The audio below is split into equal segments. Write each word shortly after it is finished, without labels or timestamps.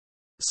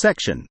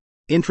Section: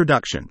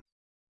 Introduction.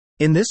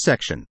 In this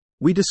section,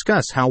 we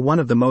discuss how one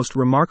of the most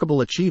remarkable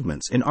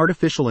achievements in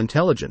artificial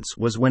intelligence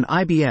was when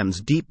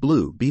IBM's Deep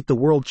Blue beat the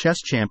world chess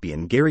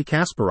champion Garry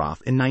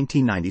Kasparov in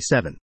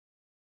 1997.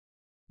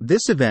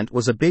 This event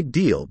was a big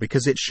deal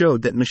because it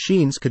showed that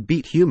machines could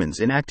beat humans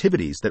in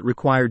activities that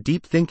require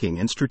deep thinking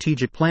and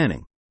strategic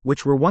planning,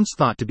 which were once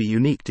thought to be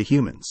unique to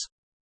humans.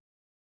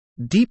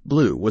 Deep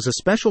Blue was a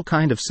special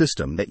kind of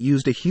system that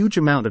used a huge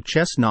amount of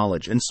chess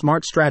knowledge and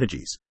smart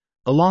strategies,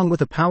 along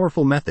with a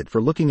powerful method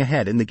for looking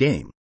ahead in the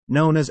game,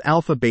 known as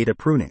alpha-beta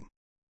pruning.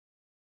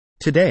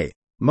 Today,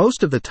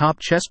 most of the top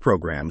chess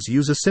programs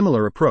use a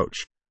similar approach,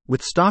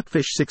 with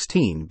Stockfish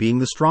 16 being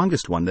the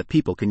strongest one that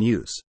people can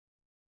use.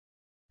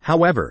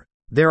 However,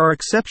 there are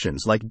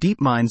exceptions like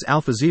DeepMind's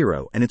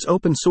AlphaZero and its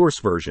open-source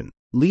version,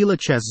 Leela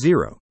Chess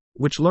Zero,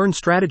 which learn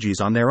strategies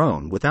on their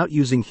own without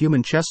using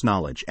human chess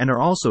knowledge and are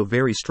also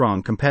very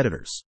strong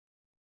competitors.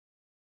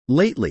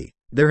 Lately,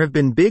 there have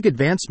been big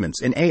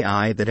advancements in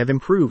AI that have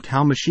improved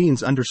how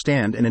machines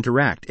understand and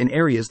interact in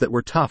areas that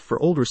were tough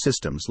for older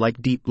systems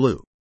like Deep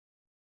Blue.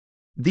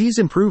 These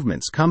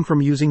improvements come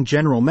from using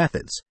general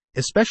methods,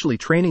 especially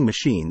training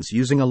machines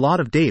using a lot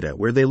of data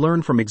where they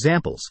learn from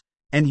examples,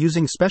 and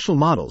using special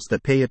models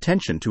that pay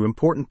attention to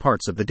important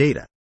parts of the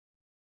data.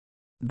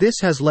 This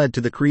has led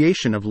to the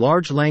creation of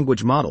large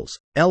language models,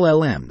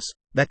 LLMs,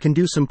 that can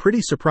do some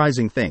pretty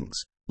surprising things,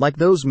 like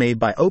those made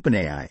by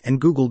OpenAI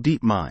and Google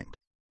DeepMind.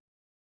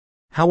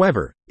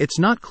 However, it's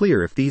not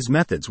clear if these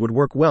methods would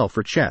work well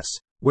for chess,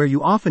 where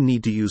you often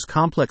need to use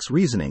complex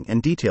reasoning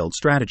and detailed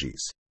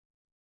strategies.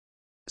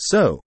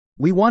 So,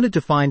 we wanted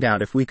to find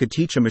out if we could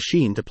teach a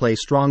machine to play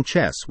strong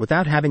chess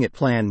without having it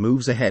plan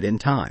moves ahead in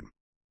time.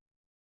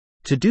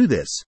 To do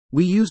this,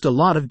 we used a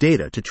lot of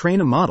data to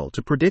train a model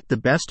to predict the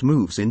best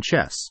moves in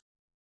chess.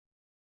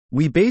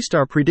 We based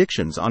our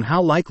predictions on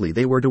how likely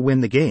they were to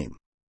win the game.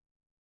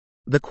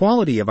 The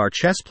quality of our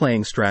chess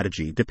playing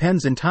strategy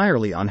depends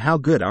entirely on how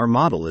good our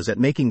model is at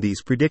making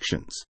these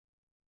predictions.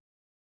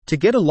 To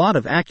get a lot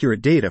of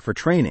accurate data for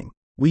training,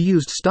 we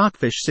used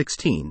Stockfish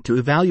 16 to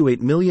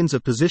evaluate millions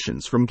of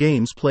positions from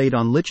games played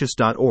on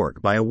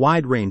Lichess.org by a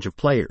wide range of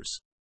players.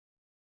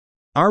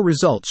 Our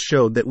results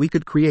showed that we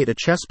could create a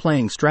chess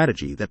playing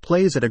strategy that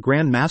plays at a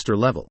Grandmaster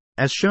level,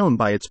 as shown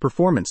by its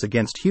performance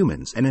against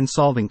humans and in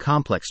solving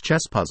complex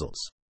chess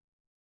puzzles.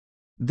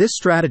 This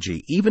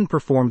strategy even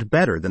performed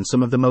better than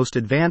some of the most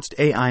advanced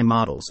AI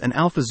models and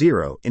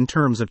AlphaZero in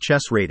terms of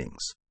chess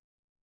ratings.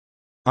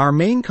 Our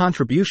main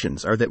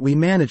contributions are that we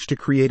managed to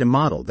create a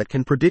model that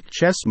can predict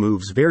chess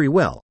moves very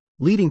well,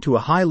 leading to a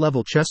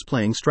high-level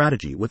chess-playing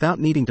strategy without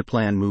needing to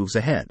plan moves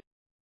ahead.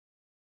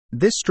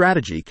 This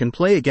strategy can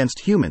play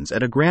against humans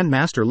at a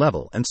Grandmaster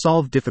level and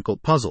solve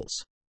difficult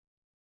puzzles.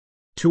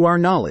 To our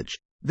knowledge,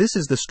 this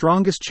is the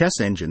strongest chess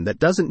engine that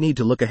doesn't need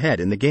to look ahead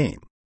in the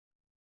game.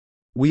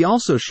 We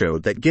also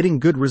showed that getting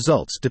good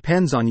results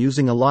depends on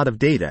using a lot of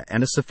data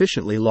and a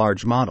sufficiently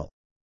large model.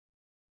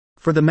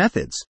 For the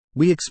methods,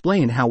 we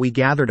explain how we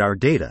gathered our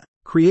data,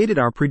 created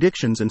our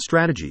predictions and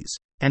strategies,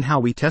 and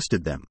how we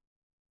tested them.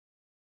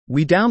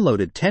 We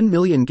downloaded 10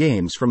 million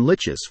games from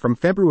Lichess from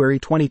February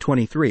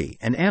 2023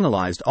 and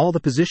analyzed all the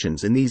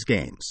positions in these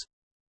games.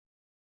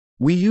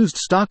 We used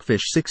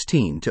Stockfish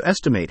 16 to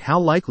estimate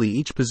how likely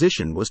each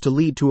position was to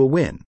lead to a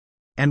win,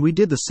 and we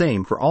did the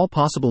same for all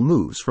possible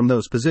moves from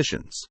those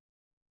positions.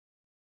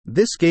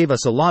 This gave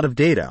us a lot of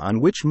data on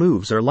which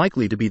moves are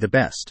likely to be the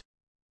best.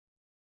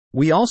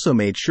 We also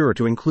made sure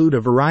to include a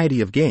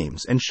variety of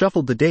games and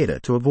shuffled the data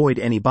to avoid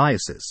any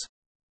biases.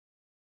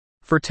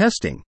 For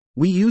testing,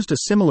 we used a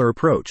similar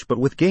approach but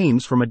with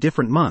games from a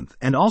different month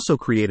and also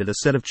created a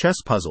set of chess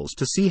puzzles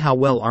to see how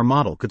well our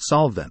model could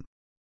solve them.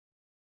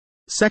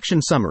 Section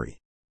Summary.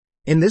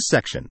 In this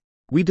section,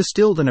 we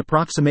distilled an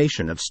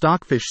approximation of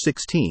Stockfish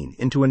 16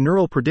 into a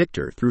neural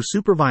predictor through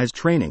supervised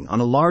training on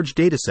a large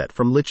dataset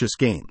from Lichess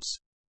games.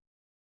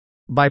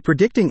 By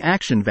predicting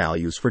action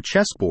values for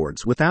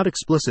chessboards without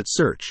explicit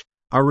search,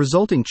 our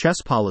resulting chess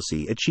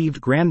policy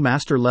achieved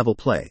Grandmaster-level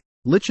play,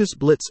 Lichess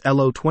Blitz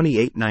LO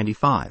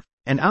 2895,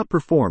 and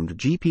outperformed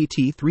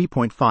GPT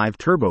 3.5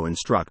 Turbo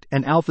Instruct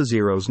and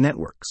AlphaZero's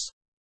networks.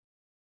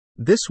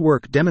 This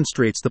work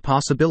demonstrates the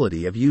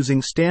possibility of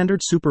using standard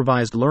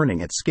supervised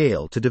learning at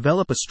scale to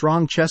develop a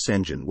strong chess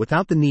engine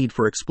without the need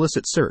for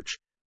explicit search,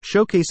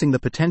 showcasing the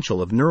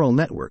potential of neural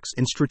networks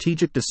in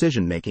strategic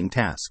decision-making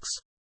tasks.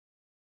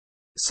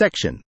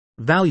 Section: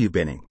 Value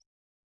binning.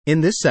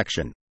 In this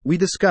section, we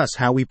discuss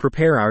how we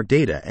prepare our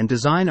data and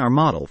design our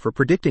model for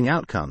predicting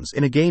outcomes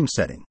in a game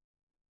setting.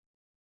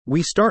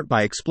 We start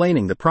by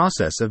explaining the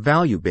process of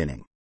value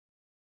binning.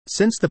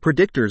 Since the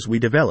predictors we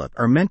develop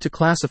are meant to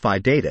classify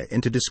data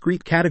into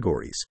discrete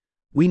categories,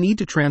 we need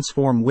to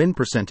transform win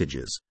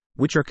percentages,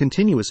 which are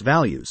continuous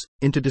values,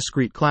 into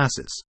discrete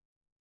classes.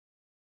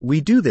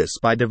 We do this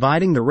by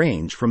dividing the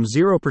range from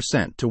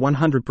 0% to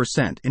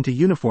 100% into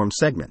uniform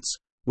segments,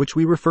 which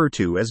we refer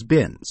to as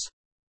bins.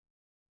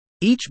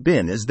 Each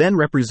bin is then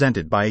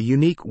represented by a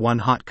unique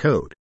one-hot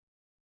code.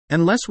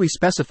 Unless we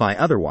specify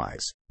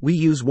otherwise, we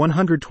use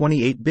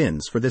 128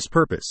 bins for this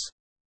purpose.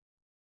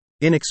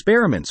 In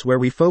experiments where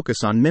we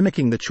focus on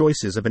mimicking the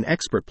choices of an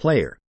expert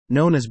player,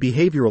 known as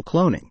behavioral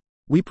cloning,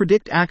 we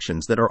predict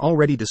actions that are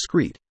already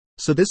discrete,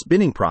 so this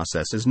binning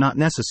process is not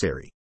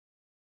necessary.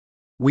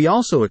 We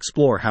also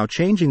explore how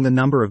changing the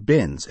number of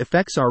bins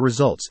affects our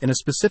results in a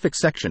specific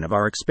section of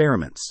our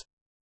experiments.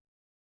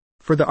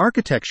 For the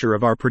architecture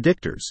of our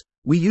predictors,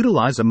 we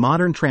utilize a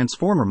modern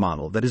transformer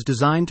model that is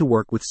designed to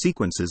work with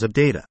sequences of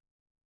data.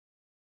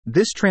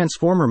 This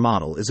transformer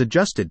model is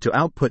adjusted to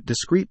output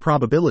discrete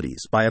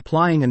probabilities by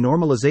applying a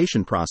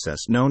normalization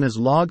process known as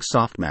log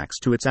softmax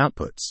to its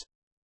outputs.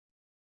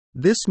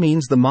 This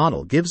means the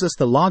model gives us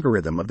the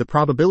logarithm of the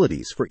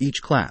probabilities for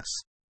each class.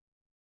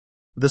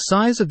 The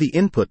size of the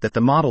input that the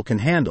model can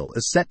handle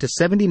is set to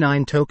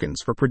 79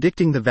 tokens for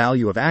predicting the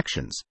value of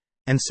actions,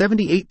 and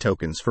 78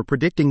 tokens for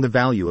predicting the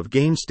value of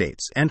game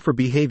states and for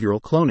behavioral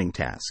cloning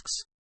tasks.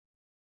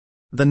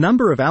 The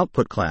number of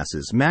output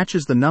classes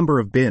matches the number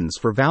of bins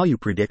for value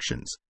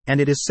predictions,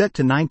 and it is set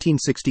to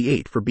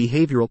 1968 for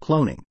behavioral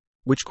cloning,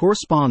 which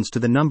corresponds to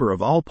the number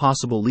of all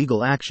possible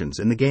legal actions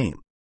in the game.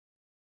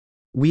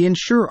 We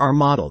ensure our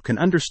model can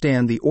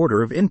understand the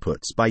order of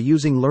inputs by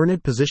using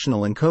learned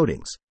positional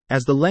encodings,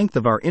 as the length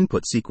of our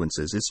input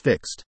sequences is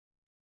fixed.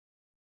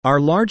 Our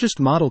largest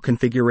model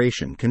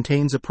configuration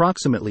contains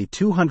approximately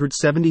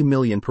 270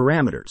 million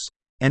parameters,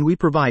 and we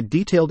provide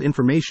detailed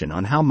information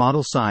on how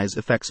model size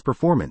affects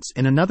performance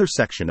in another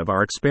section of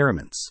our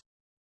experiments.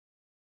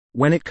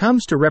 When it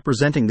comes to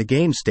representing the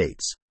game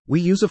states, we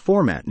use a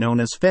format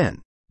known as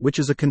FEN, which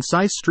is a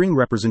concise string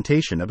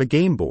representation of a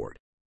game board.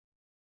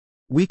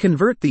 We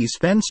convert these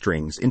FEN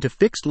strings into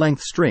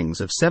fixed-length strings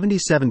of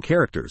 77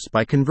 characters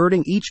by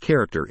converting each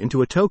character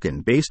into a token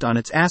based on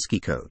its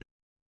ASCII code.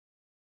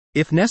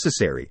 If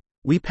necessary,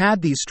 we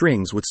pad these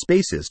strings with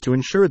spaces to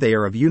ensure they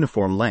are of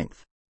uniform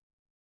length.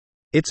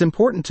 It's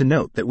important to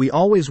note that we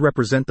always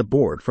represent the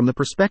board from the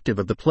perspective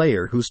of the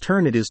player whose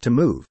turn it is to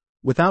move,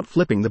 without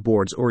flipping the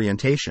board's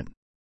orientation.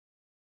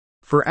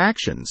 For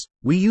actions,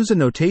 we use a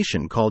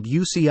notation called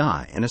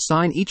UCI and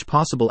assign each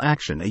possible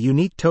action a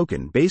unique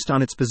token based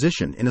on its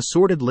position in a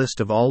sorted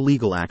list of all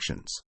legal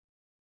actions.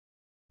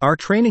 Our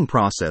training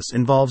process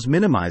involves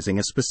minimizing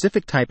a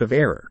specific type of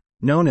error,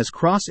 known as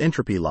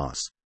cross-entropy loss,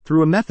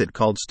 through a method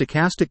called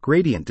stochastic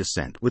gradient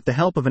descent with the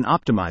help of an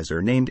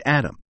optimizer named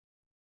Adam.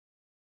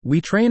 We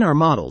train our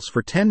models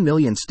for 10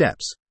 million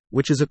steps,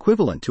 which is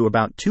equivalent to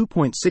about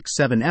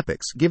 2.67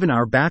 epochs given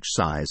our batch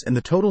size and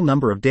the total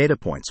number of data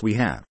points we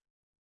have.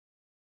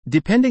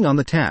 Depending on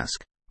the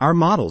task, our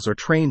models are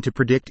trained to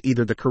predict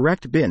either the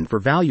correct bin for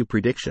value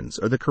predictions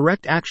or the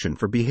correct action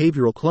for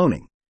behavioral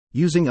cloning,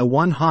 using a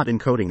one-hot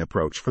encoding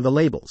approach for the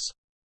labels.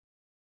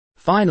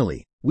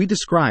 Finally, we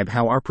describe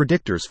how our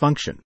predictors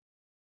function.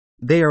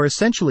 They are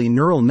essentially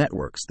neural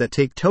networks that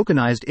take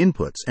tokenized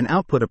inputs and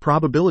output a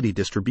probability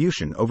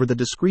distribution over the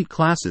discrete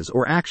classes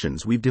or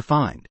actions we've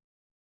defined.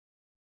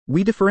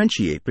 We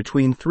differentiate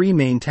between three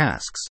main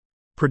tasks: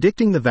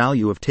 predicting the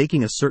value of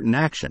taking a certain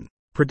action,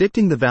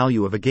 predicting the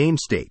value of a game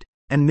state,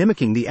 and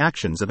mimicking the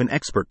actions of an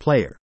expert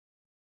player.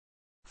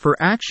 For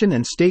action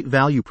and state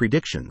value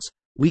predictions,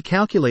 we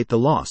calculate the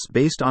loss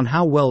based on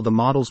how well the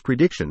model's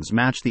predictions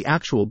match the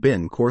actual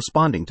bin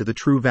corresponding to the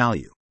true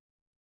value.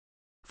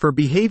 For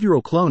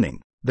behavioral cloning,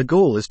 the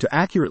goal is to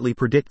accurately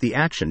predict the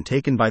action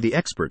taken by the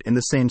expert in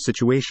the same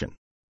situation.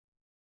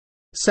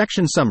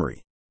 Section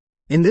Summary.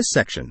 In this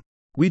section,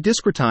 we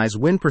discretize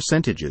win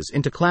percentages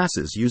into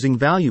classes using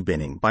value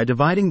binning by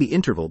dividing the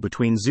interval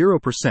between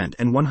 0%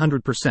 and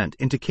 100%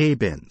 into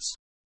k-bins.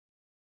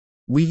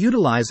 We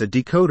utilize a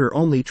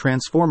decoder-only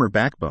transformer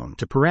backbone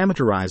to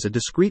parameterize a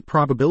discrete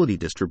probability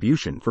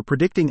distribution for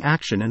predicting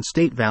action and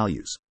state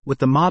values, with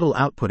the model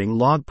outputting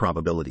log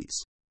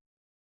probabilities.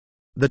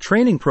 The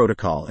training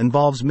protocol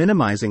involves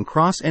minimizing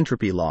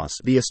cross-entropy loss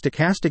via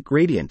stochastic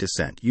gradient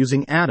descent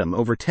using Adam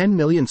over 10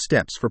 million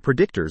steps for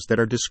predictors that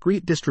are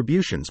discrete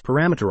distributions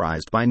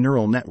parameterized by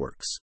neural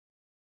networks.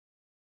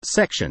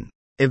 Section: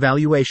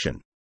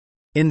 Evaluation.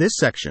 In this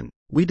section,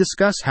 we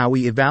discuss how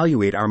we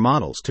evaluate our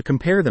models to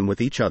compare them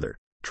with each other,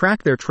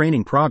 track their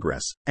training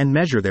progress, and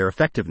measure their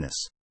effectiveness.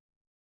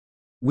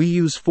 We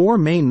use four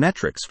main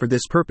metrics for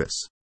this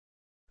purpose.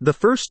 The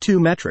first two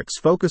metrics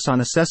focus on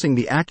assessing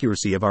the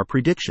accuracy of our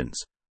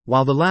predictions,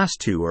 while the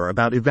last two are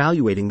about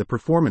evaluating the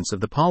performance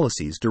of the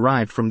policies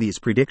derived from these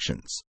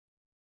predictions.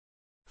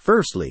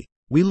 Firstly,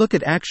 we look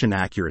at action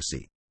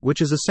accuracy,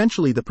 which is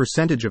essentially the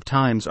percentage of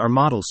times our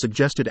model's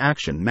suggested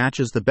action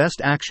matches the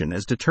best action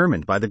as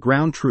determined by the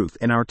ground truth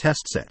in our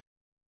test set.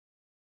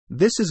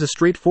 This is a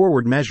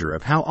straightforward measure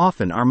of how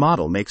often our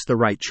model makes the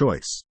right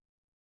choice.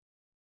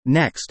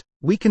 Next,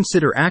 we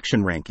consider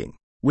action ranking,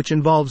 which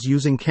involves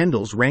using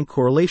Kendall's rank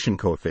correlation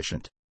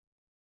coefficient.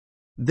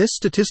 This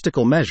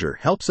statistical measure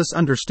helps us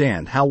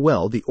understand how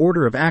well the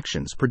order of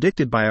actions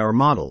predicted by our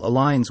model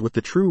aligns with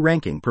the true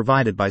ranking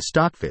provided by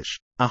Stockfish,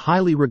 a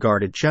highly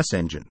regarded chess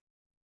engine.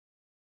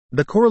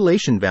 The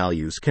correlation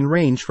values can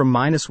range from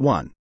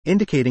 -1,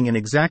 indicating an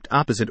exact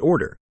opposite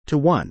order, to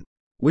 1,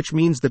 which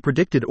means the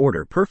predicted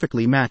order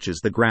perfectly matches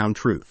the ground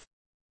truth.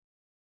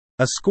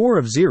 A score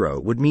of 0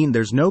 would mean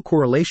there's no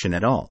correlation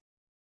at all.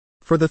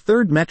 For the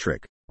third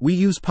metric, we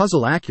use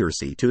puzzle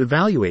accuracy to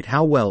evaluate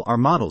how well our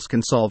models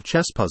can solve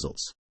chess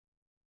puzzles.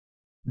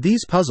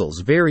 These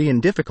puzzles vary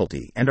in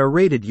difficulty and are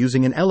rated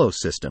using an ELO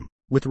system,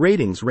 with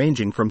ratings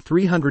ranging from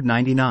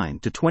 399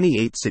 to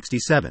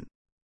 2867.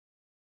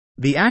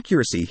 The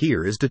accuracy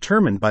here is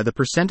determined by the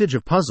percentage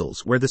of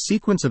puzzles where the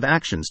sequence of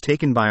actions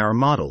taken by our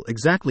model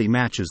exactly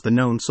matches the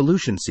known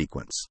solution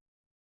sequence.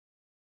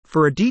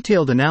 For a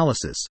detailed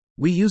analysis,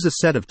 we use a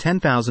set of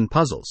 10,000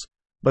 puzzles,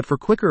 but for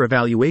quicker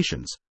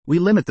evaluations, we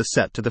limit the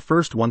set to the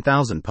first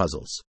 1,000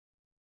 puzzles.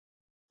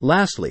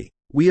 Lastly,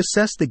 we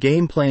assess the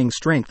game-playing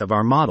strength of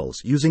our models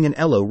using an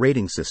ELO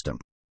rating system.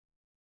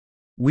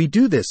 We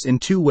do this in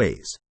two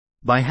ways: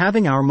 by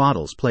having our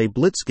models play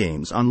blitz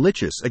games on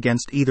lichess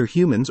against either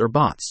humans or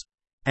bots,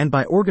 and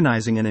by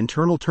organizing an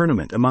internal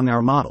tournament among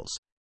our models,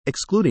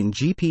 excluding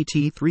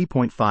GPT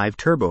 3.5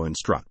 Turbo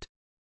Instruct.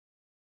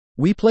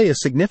 We play a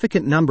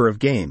significant number of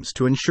games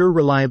to ensure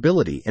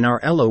reliability in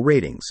our ELO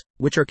ratings,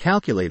 which are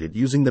calculated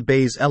using the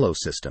Bayes ELO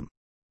system.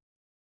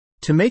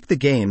 To make the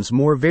games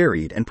more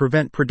varied and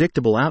prevent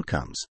predictable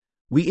outcomes,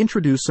 we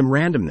introduce some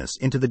randomness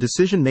into the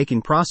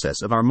decision-making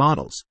process of our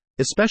models,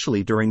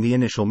 especially during the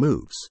initial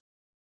moves.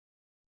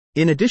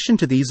 In addition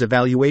to these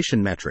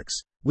evaluation metrics,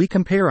 we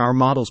compare our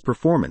model's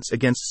performance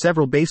against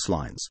several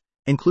baselines,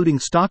 including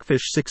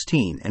Stockfish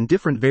 16 and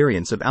different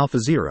variants of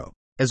AlphaZero,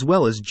 as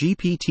well as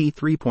GPT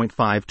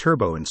 3.5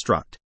 Turbo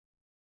Instruct.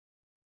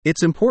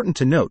 It's important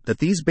to note that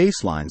these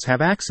baselines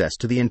have access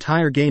to the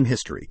entire game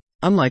history,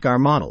 unlike our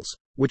models,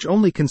 which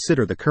only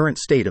consider the current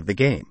state of the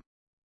game.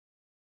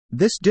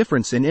 This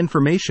difference in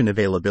information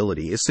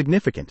availability is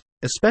significant,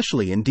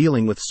 especially in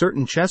dealing with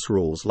certain chess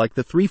rules like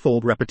the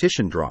threefold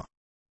repetition draw.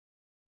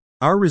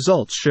 Our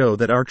results show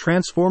that our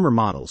transformer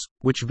models,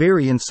 which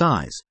vary in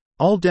size,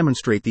 all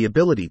demonstrate the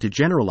ability to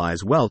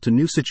generalize well to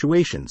new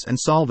situations and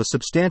solve a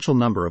substantial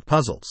number of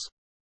puzzles.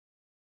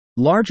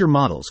 Larger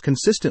models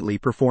consistently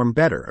perform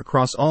better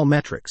across all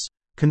metrics,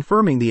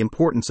 confirming the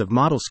importance of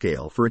model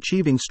scale for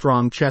achieving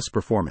strong chess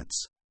performance.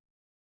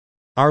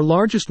 Our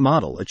largest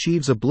model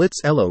achieves a Blitz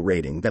ELO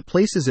rating that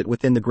places it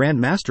within the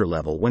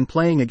Grandmaster-Level when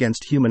playing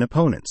against human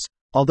opponents,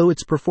 although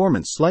its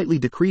performance slightly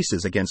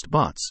decreases against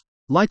bots,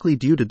 likely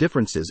due to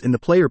differences in the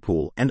player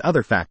pool and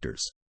other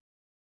factors.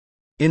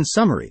 In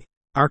summary,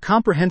 our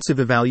comprehensive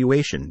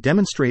evaluation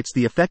demonstrates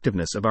the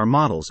effectiveness of our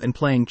models in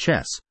playing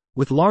chess,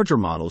 with larger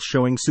models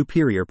showing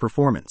superior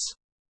performance.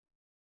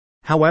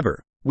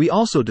 However, we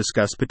also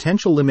discuss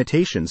potential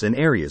limitations and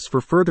areas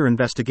for further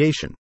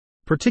investigation,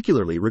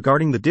 particularly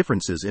regarding the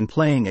differences in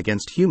playing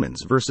against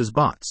humans versus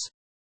bots.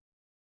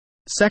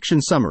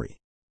 Section Summary.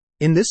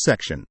 In this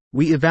section,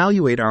 we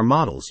evaluate our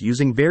models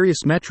using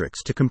various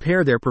metrics to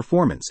compare their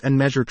performance and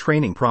measure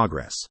training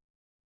progress.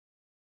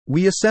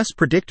 We assess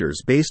predictors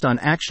based on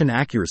action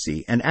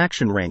accuracy and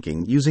action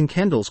ranking using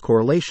Kendall's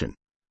correlation,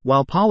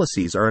 while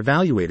policies are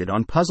evaluated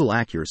on puzzle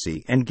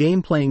accuracy and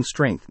game-playing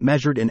strength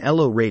measured in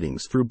ELO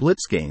ratings through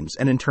blitz games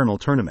and internal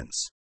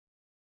tournaments.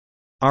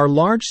 Our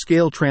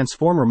large-scale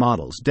transformer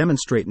models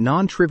demonstrate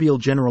non-trivial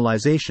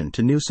generalization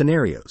to new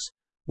scenarios,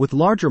 with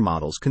larger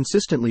models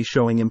consistently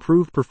showing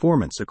improved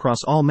performance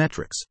across all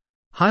metrics,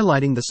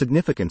 highlighting the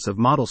significance of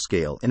model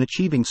scale in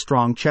achieving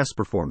strong chess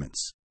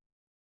performance.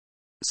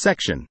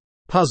 Section: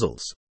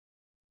 Puzzles.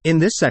 In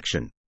this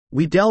section,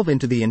 we delve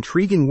into the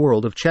intriguing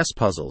world of chess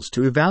puzzles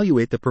to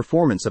evaluate the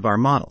performance of our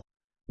model,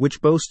 which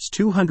boasts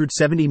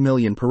 270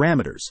 million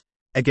parameters,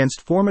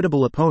 against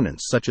formidable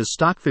opponents such as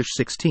Stockfish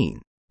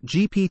 16,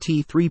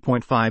 GPT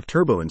 3.5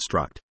 Turbo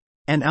Instruct,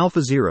 and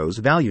AlphaZero's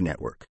value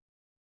network.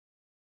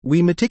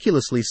 We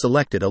meticulously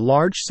selected a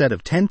large set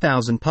of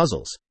 10,000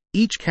 puzzles,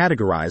 each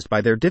categorized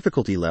by their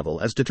difficulty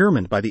level as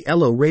determined by the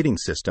ELO rating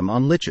system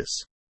on lichess.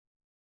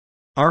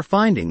 Our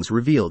findings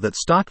reveal that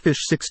Stockfish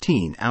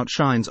 16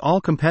 outshines all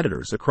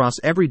competitors across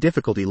every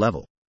difficulty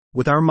level,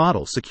 with our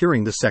model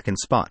securing the second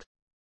spot.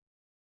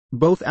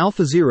 Both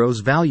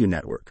AlphaZero's value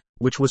network,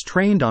 which was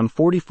trained on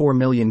 44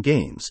 million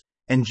games,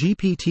 and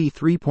GPT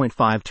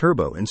 3.5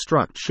 Turbo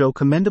Instruct show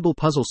commendable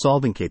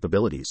puzzle-solving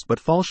capabilities but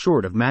fall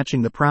short of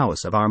matching the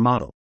prowess of our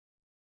model.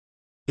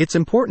 It's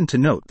important to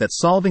note that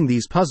solving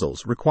these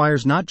puzzles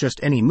requires not just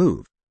any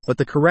move, but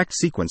the correct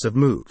sequence of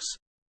moves.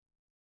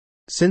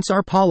 Since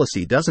our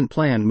policy doesn't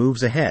plan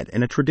moves ahead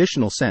in a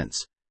traditional sense,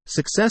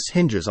 success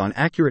hinges on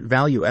accurate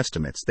value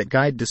estimates that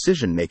guide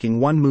decision-making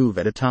one move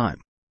at a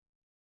time.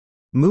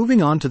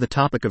 Moving on to the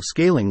topic of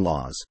scaling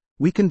laws,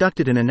 we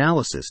conducted an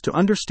analysis to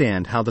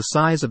understand how the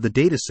size of the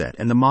dataset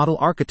and the model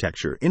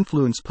architecture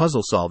influence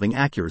puzzle-solving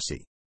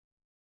accuracy.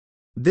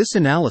 This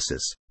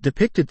analysis,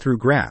 depicted through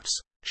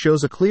graphs,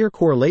 shows a clear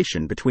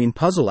correlation between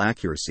puzzle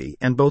accuracy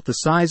and both the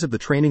size of the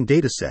training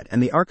dataset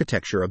and the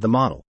architecture of the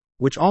model,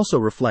 which also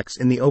reflects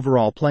in the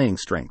overall playing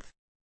strength.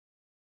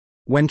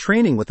 When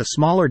training with a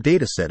smaller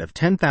dataset of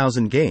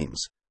 10,000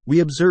 games,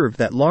 we observed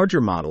that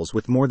larger models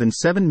with more than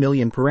 7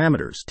 million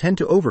parameters tend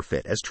to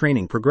overfit as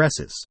training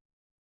progresses.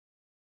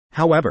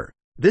 However,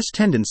 This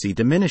tendency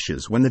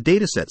diminishes when the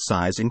dataset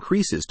size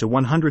increases to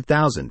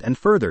 100,000 and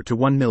further to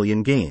 1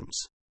 million games.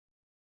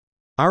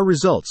 Our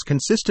results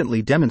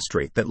consistently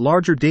demonstrate that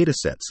larger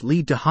datasets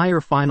lead to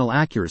higher final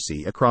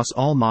accuracy across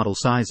all model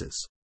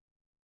sizes.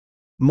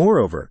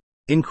 Moreover,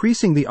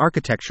 increasing the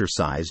architecture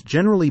size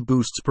generally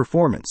boosts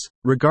performance,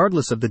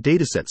 regardless of the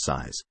dataset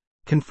size,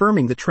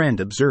 confirming the trend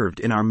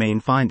observed in our main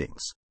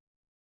findings.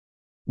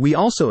 We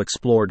also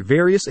explored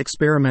various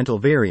experimental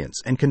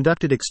variants and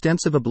conducted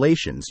extensive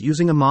ablations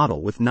using a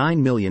model with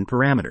 9 million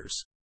parameters.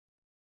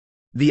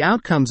 The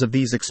outcomes of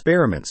these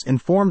experiments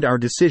informed our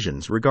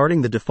decisions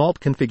regarding the default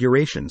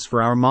configurations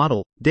for our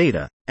model,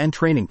 data, and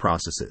training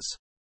processes.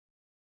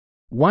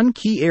 One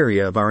key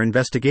area of our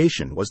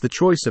investigation was the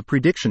choice of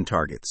prediction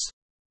targets.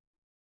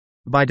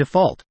 By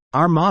default,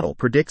 our model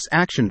predicts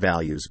action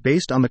values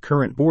based on the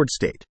current board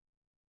state.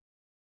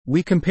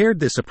 We compared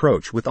this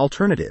approach with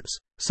alternatives,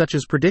 such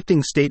as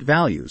predicting state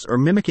values or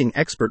mimicking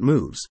expert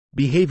moves,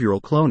 behavioral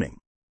cloning.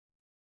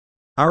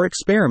 Our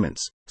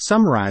experiments,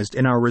 summarized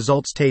in our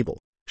results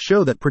table,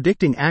 show that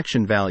predicting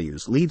action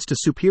values leads to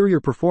superior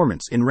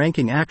performance in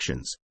ranking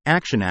actions,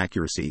 action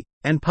accuracy,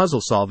 and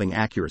puzzle-solving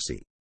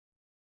accuracy.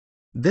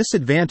 This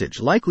advantage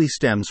likely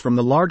stems from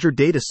the larger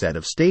dataset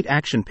of state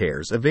action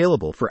pairs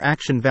available for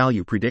action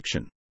value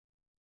prediction.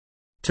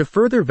 To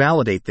further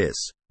validate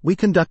this, we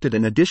conducted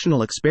an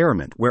additional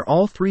experiment where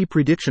all 3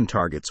 prediction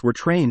targets were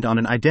trained on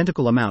an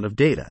identical amount of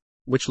data,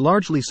 which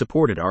largely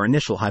supported our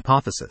initial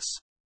hypothesis.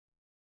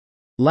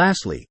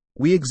 Lastly,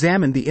 we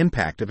examined the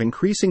impact of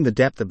increasing the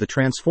depth of the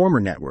transformer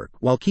network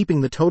while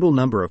keeping the total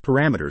number of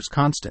parameters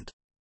constant.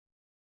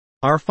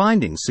 Our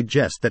findings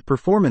suggest that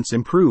performance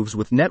improves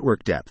with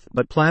network depth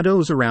but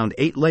plateaus around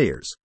 8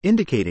 layers,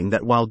 indicating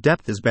that while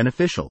depth is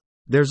beneficial,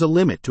 there's a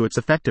limit to its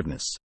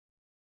effectiveness.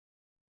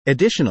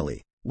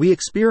 Additionally, we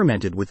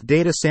experimented with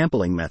data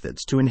sampling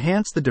methods to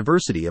enhance the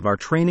diversity of our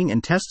training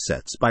and test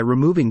sets by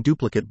removing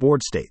duplicate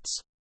board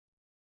states.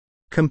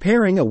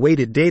 Comparing a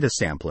weighted data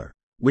sampler,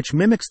 which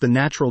mimics the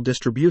natural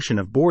distribution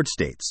of board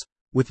states,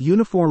 with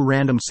uniform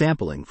random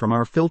sampling from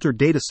our filtered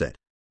dataset,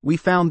 we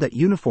found that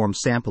uniform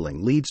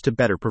sampling leads to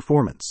better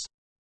performance.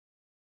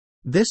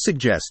 This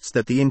suggests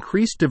that the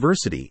increased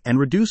diversity and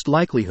reduced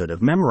likelihood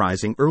of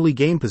memorizing early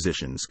game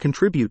positions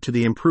contribute to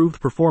the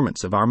improved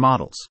performance of our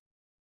models.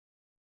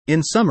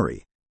 In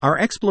summary, our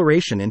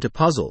exploration into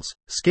puzzles,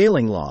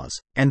 scaling laws,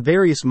 and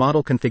various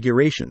model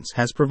configurations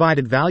has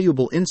provided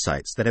valuable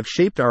insights that have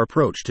shaped our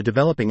approach to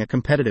developing a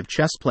competitive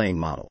chess-playing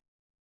model.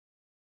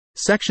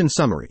 Section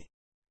Summary.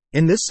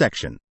 In this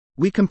section,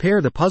 we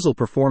compare the puzzle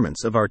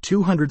performance of our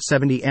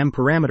 270M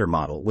parameter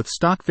model with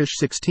Stockfish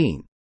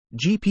 16,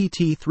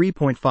 GPT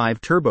 3.5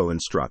 Turbo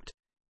Instruct,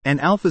 and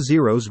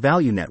AlphaZero's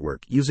value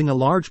network using a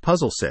large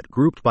puzzle set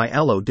grouped by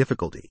LO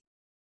difficulty.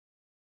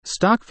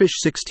 Stockfish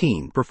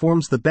 16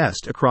 performs the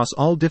best across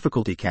all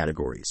difficulty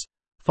categories,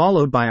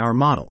 followed by our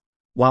model,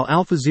 while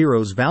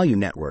AlphaZero's value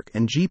network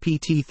and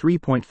GPT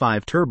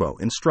 3.5 Turbo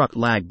Instruct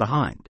lag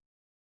behind.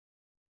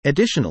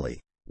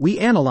 Additionally, we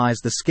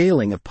analyzed the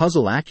scaling of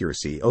puzzle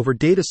accuracy over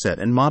dataset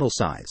and model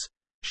size,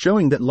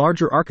 showing that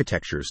larger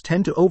architectures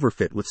tend to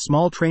overfit with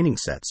small training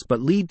sets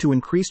but lead to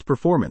increased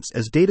performance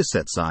as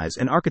dataset size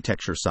and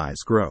architecture size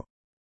grow.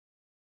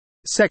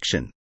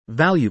 Section: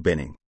 Value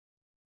Binning.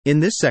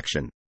 In this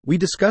section, we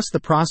discuss the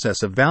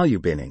process of value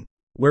binning,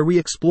 where we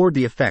explored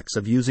the effects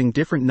of using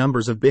different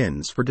numbers of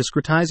bins for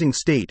discretizing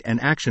state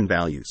and action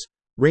values,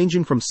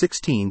 ranging from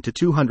 16 to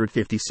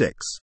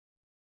 256.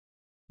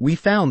 We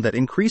found that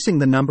increasing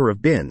the number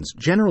of bins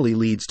generally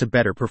leads to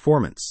better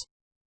performance.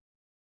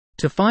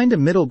 To find a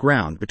middle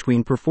ground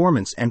between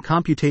performance and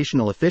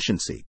computational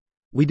efficiency,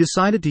 we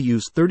decided to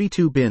use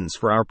 32 bins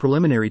for our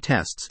preliminary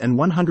tests and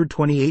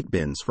 128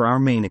 bins for our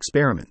main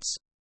experiments.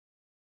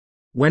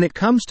 When it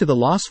comes to the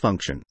loss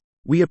function,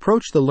 we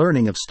approach the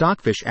learning of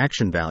Stockfish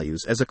action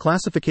values as a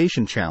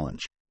classification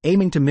challenge,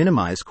 aiming to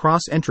minimize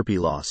cross-entropy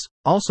loss,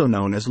 also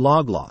known as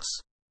log loss.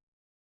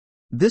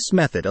 This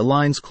method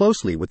aligns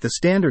closely with the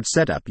standard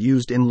setup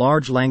used in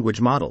large language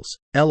models,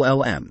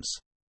 LLMs.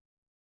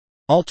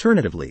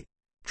 Alternatively,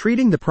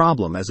 treating the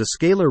problem as a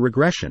scalar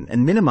regression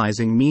and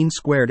minimizing mean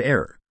squared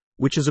error,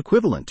 which is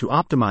equivalent to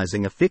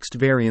optimizing a fixed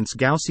variance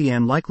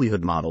Gaussian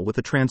likelihood model with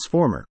a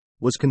transformer,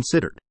 was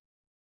considered.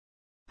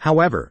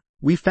 However,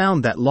 we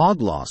found that log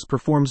loss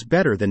performs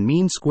better than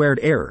mean squared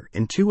error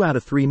in 2 out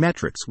of 3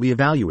 metrics we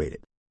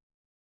evaluated.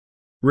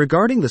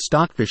 Regarding the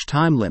Stockfish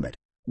time limit,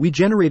 we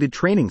generated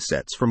training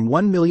sets from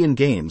 1 million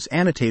games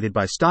annotated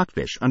by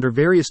Stockfish under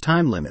various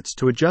time limits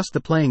to adjust the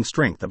playing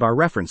strength of our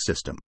reference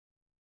system.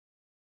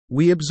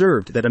 We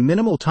observed that a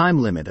minimal time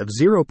limit of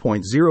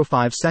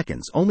 0.05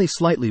 seconds only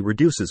slightly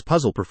reduces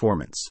puzzle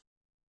performance.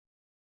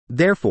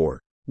 Therefore,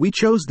 we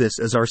chose this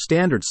as our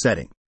standard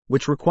setting,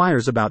 which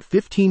requires about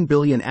 15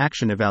 billion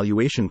action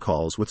evaluation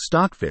calls with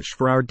Stockfish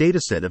for our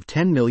dataset of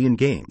 10 million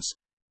games,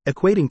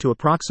 equating to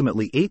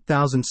approximately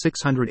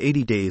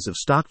 8,680 days of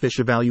Stockfish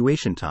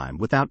evaluation time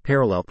without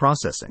parallel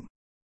processing.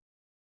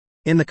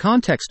 In the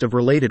context of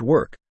related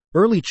work,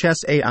 Early chess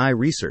AI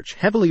research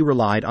heavily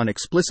relied on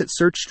explicit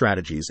search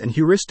strategies and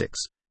heuristics,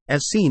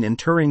 as seen in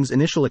Turing's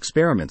initial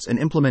experiments and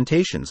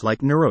implementations like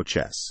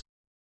NeuroChess.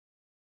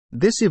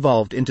 This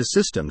evolved into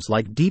systems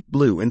like Deep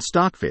Blue and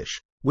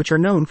Stockfish, which are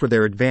known for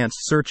their advanced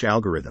search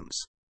algorithms.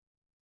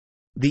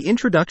 The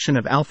introduction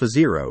of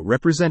AlphaZero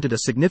represented a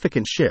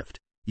significant shift,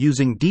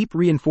 using deep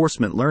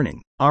reinforcement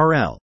learning,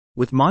 RL,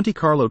 with Monte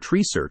Carlo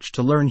tree search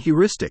to learn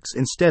heuristics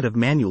instead of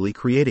manually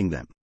creating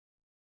them.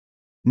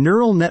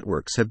 Neural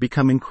networks have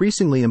become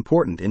increasingly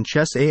important in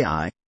chess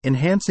AI,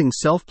 enhancing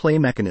self-play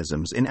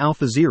mechanisms in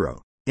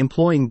AlphaZero,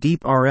 employing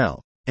deep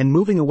RL, and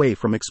moving away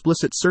from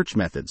explicit search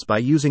methods by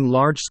using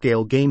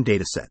large-scale game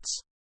datasets.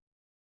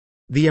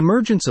 The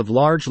emergence of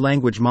large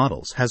language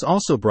models has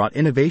also brought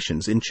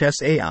innovations in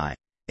chess AI,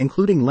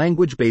 including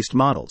language-based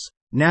models,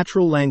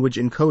 natural language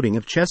encoding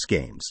of chess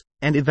games,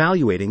 and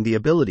evaluating the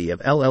ability of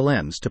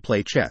LLMs to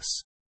play chess.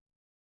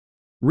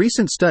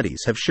 Recent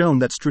studies have shown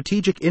that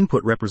strategic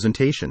input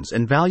representations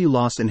and value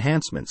loss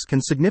enhancements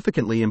can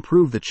significantly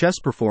improve the chess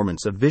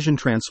performance of vision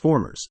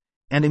transformers,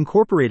 and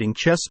incorporating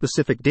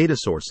chess-specific data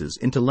sources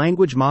into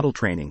language model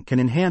training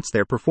can enhance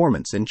their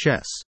performance in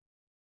chess.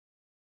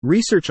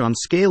 Research on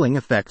scaling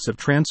effects of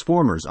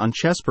transformers on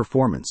chess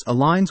performance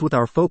aligns with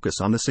our focus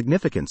on the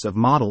significance of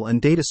model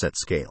and dataset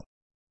scale.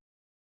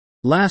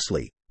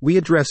 Lastly, we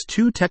address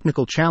two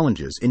technical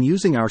challenges in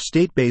using our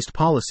state-based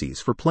policies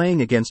for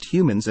playing against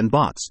humans and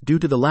bots due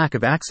to the lack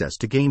of access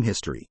to game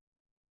history.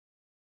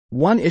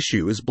 One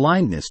issue is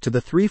blindness to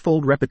the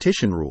threefold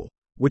repetition rule,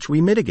 which we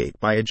mitigate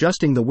by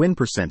adjusting the win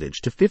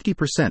percentage to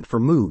 50% for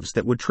moves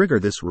that would trigger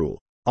this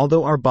rule,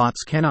 although our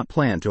bots cannot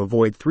plan to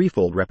avoid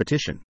threefold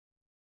repetition.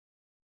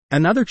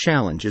 Another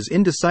challenge is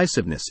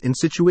indecisiveness in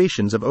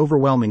situations of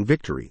overwhelming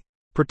victory,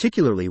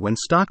 particularly when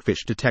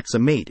Stockfish detects a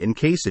mate in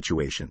K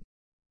situation.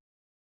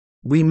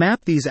 We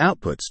map these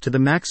outputs to the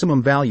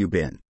maximum value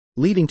bin,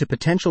 leading to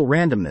potential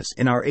randomness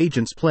in our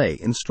agent's play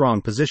in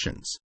strong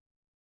positions.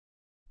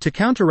 To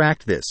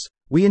counteract this,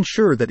 we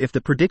ensure that if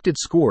the predicted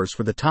scores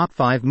for the top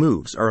 5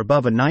 moves are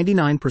above a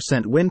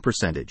 99% win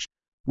percentage,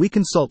 we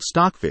consult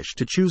Stockfish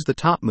to choose the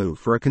top move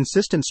for a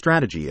consistent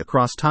strategy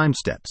across time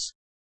steps.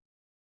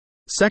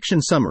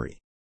 Section Summary.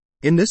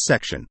 In this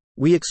section,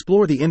 we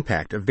explore the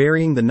impact of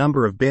varying the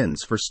number of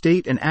bins for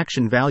state and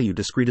action value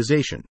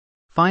discretization,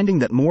 finding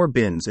that more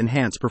bins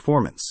enhance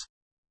performance.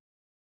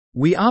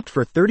 We opt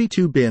for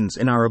 32 bins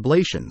in our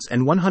ablations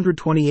and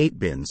 128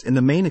 bins in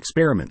the main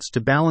experiments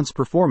to balance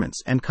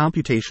performance and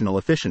computational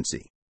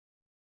efficiency.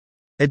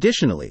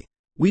 Additionally,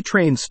 we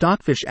train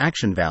Stockfish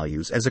action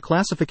values as a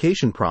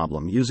classification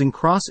problem using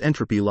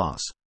cross-entropy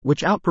loss,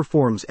 which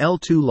outperforms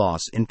L2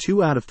 loss in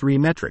 2 out of 3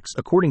 metrics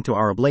according to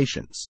our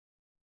ablations.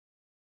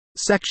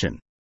 Section.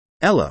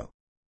 ELO.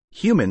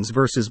 Humans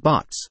versus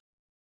bots.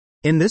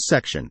 In this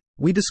section,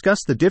 we discuss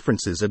the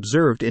differences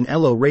observed in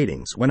ELO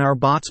ratings when our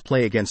bots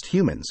play against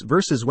humans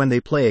versus when they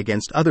play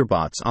against other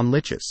bots on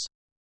Lichess.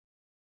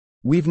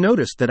 We've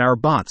noticed that our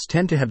bots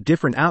tend to have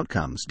different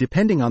outcomes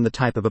depending on the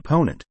type of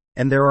opponent,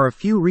 and there are a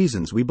few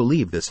reasons we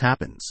believe this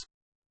happens.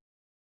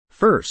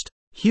 First,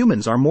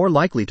 humans are more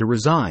likely to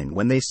resign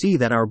when they see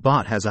that our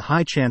bot has a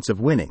high chance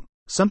of winning,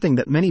 something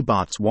that many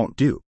bots won't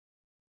do.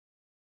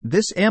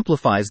 This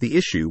amplifies the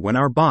issue when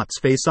our bots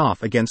face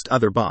off against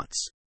other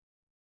bots.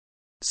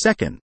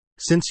 Second,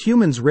 since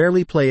humans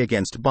rarely play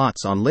against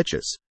bots on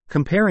Lichess,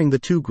 comparing the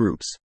two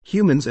groups,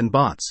 humans and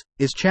bots,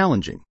 is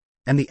challenging,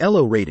 and the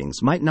ELO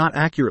ratings might not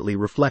accurately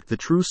reflect the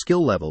true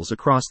skill levels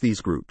across these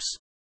groups.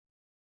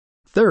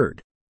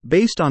 Third,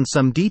 based on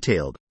some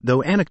detailed,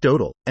 though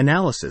anecdotal,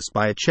 analysis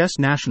by a chess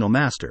national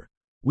master,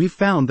 we've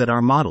found that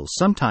our models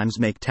sometimes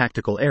make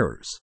tactical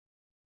errors.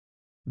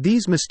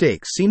 These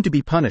mistakes seem to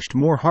be punished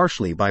more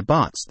harshly by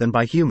bots than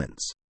by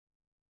humans.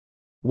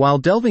 While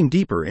delving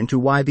deeper into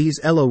why these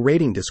ELO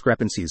rating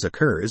discrepancies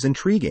occur is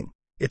intriguing,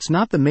 it's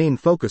not the main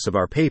focus of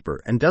our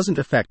paper and doesn't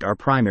affect our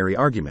primary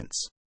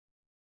arguments.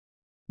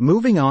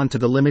 Moving on to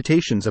the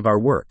limitations of our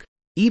work,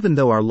 even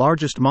though our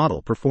largest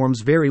model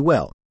performs very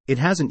well, it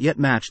hasn't yet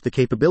matched the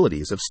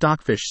capabilities of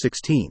Stockfish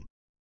 16.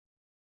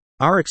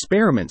 Our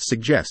experiments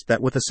suggest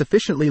that with a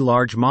sufficiently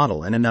large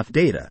model and enough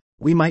data,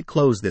 we might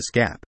close this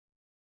gap.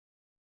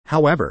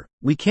 However,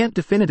 we can't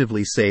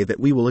definitively say that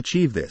we will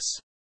achieve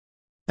this.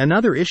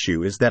 Another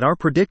issue is that our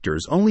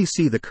predictors only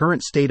see the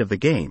current state of the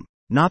game,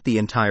 not the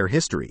entire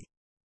history.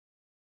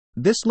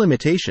 This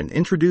limitation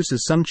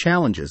introduces some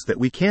challenges that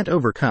we can't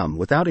overcome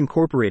without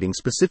incorporating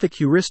specific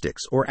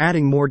heuristics or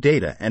adding more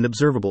data and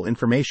observable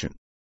information.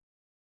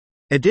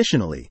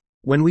 Additionally,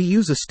 when we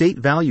use a state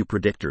value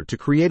predictor to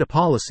create a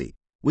policy,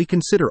 we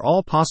consider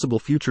all possible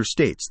future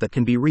states that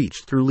can be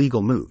reached through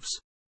legal moves.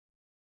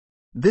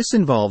 This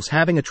involves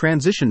having a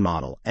transition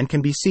model and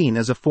can be seen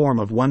as a form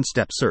of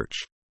one-step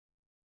search.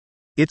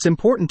 It's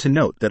important to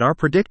note that our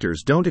predictors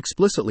don't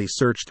explicitly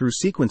search through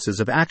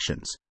sequences of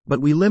actions, but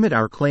we limit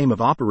our claim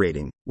of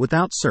operating,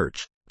 without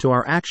search, to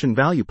our action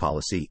value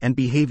policy and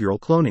behavioral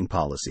cloning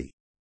policy.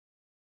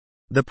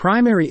 The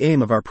primary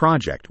aim of our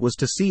project was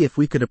to see if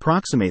we could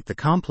approximate the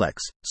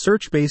complex,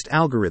 search-based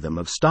algorithm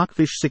of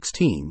Stockfish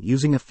 16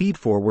 using a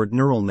feed-forward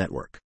neural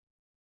network.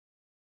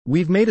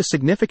 We've made a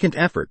significant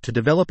effort to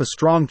develop a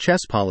strong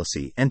chess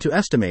policy and to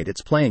estimate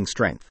its playing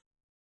strength.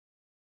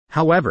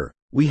 However,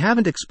 we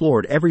haven't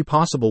explored every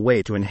possible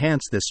way to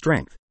enhance this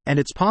strength, and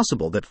it's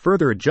possible that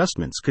further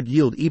adjustments could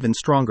yield even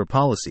stronger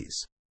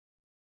policies.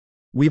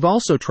 We've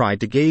also tried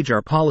to gauge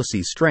our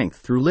policy's strength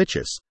through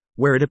Lichess,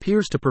 where it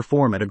appears to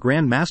perform at a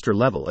Grandmaster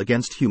level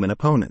against human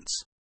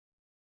opponents.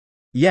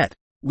 Yet,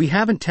 we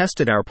haven't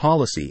tested our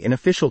policy in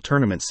official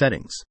tournament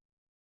settings.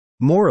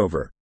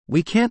 Moreover,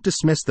 we can't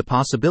dismiss the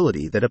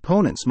possibility that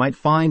opponents might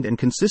find and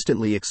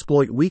consistently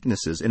exploit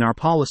weaknesses in our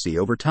policy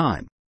over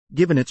time,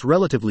 given its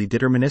relatively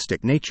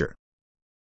deterministic nature.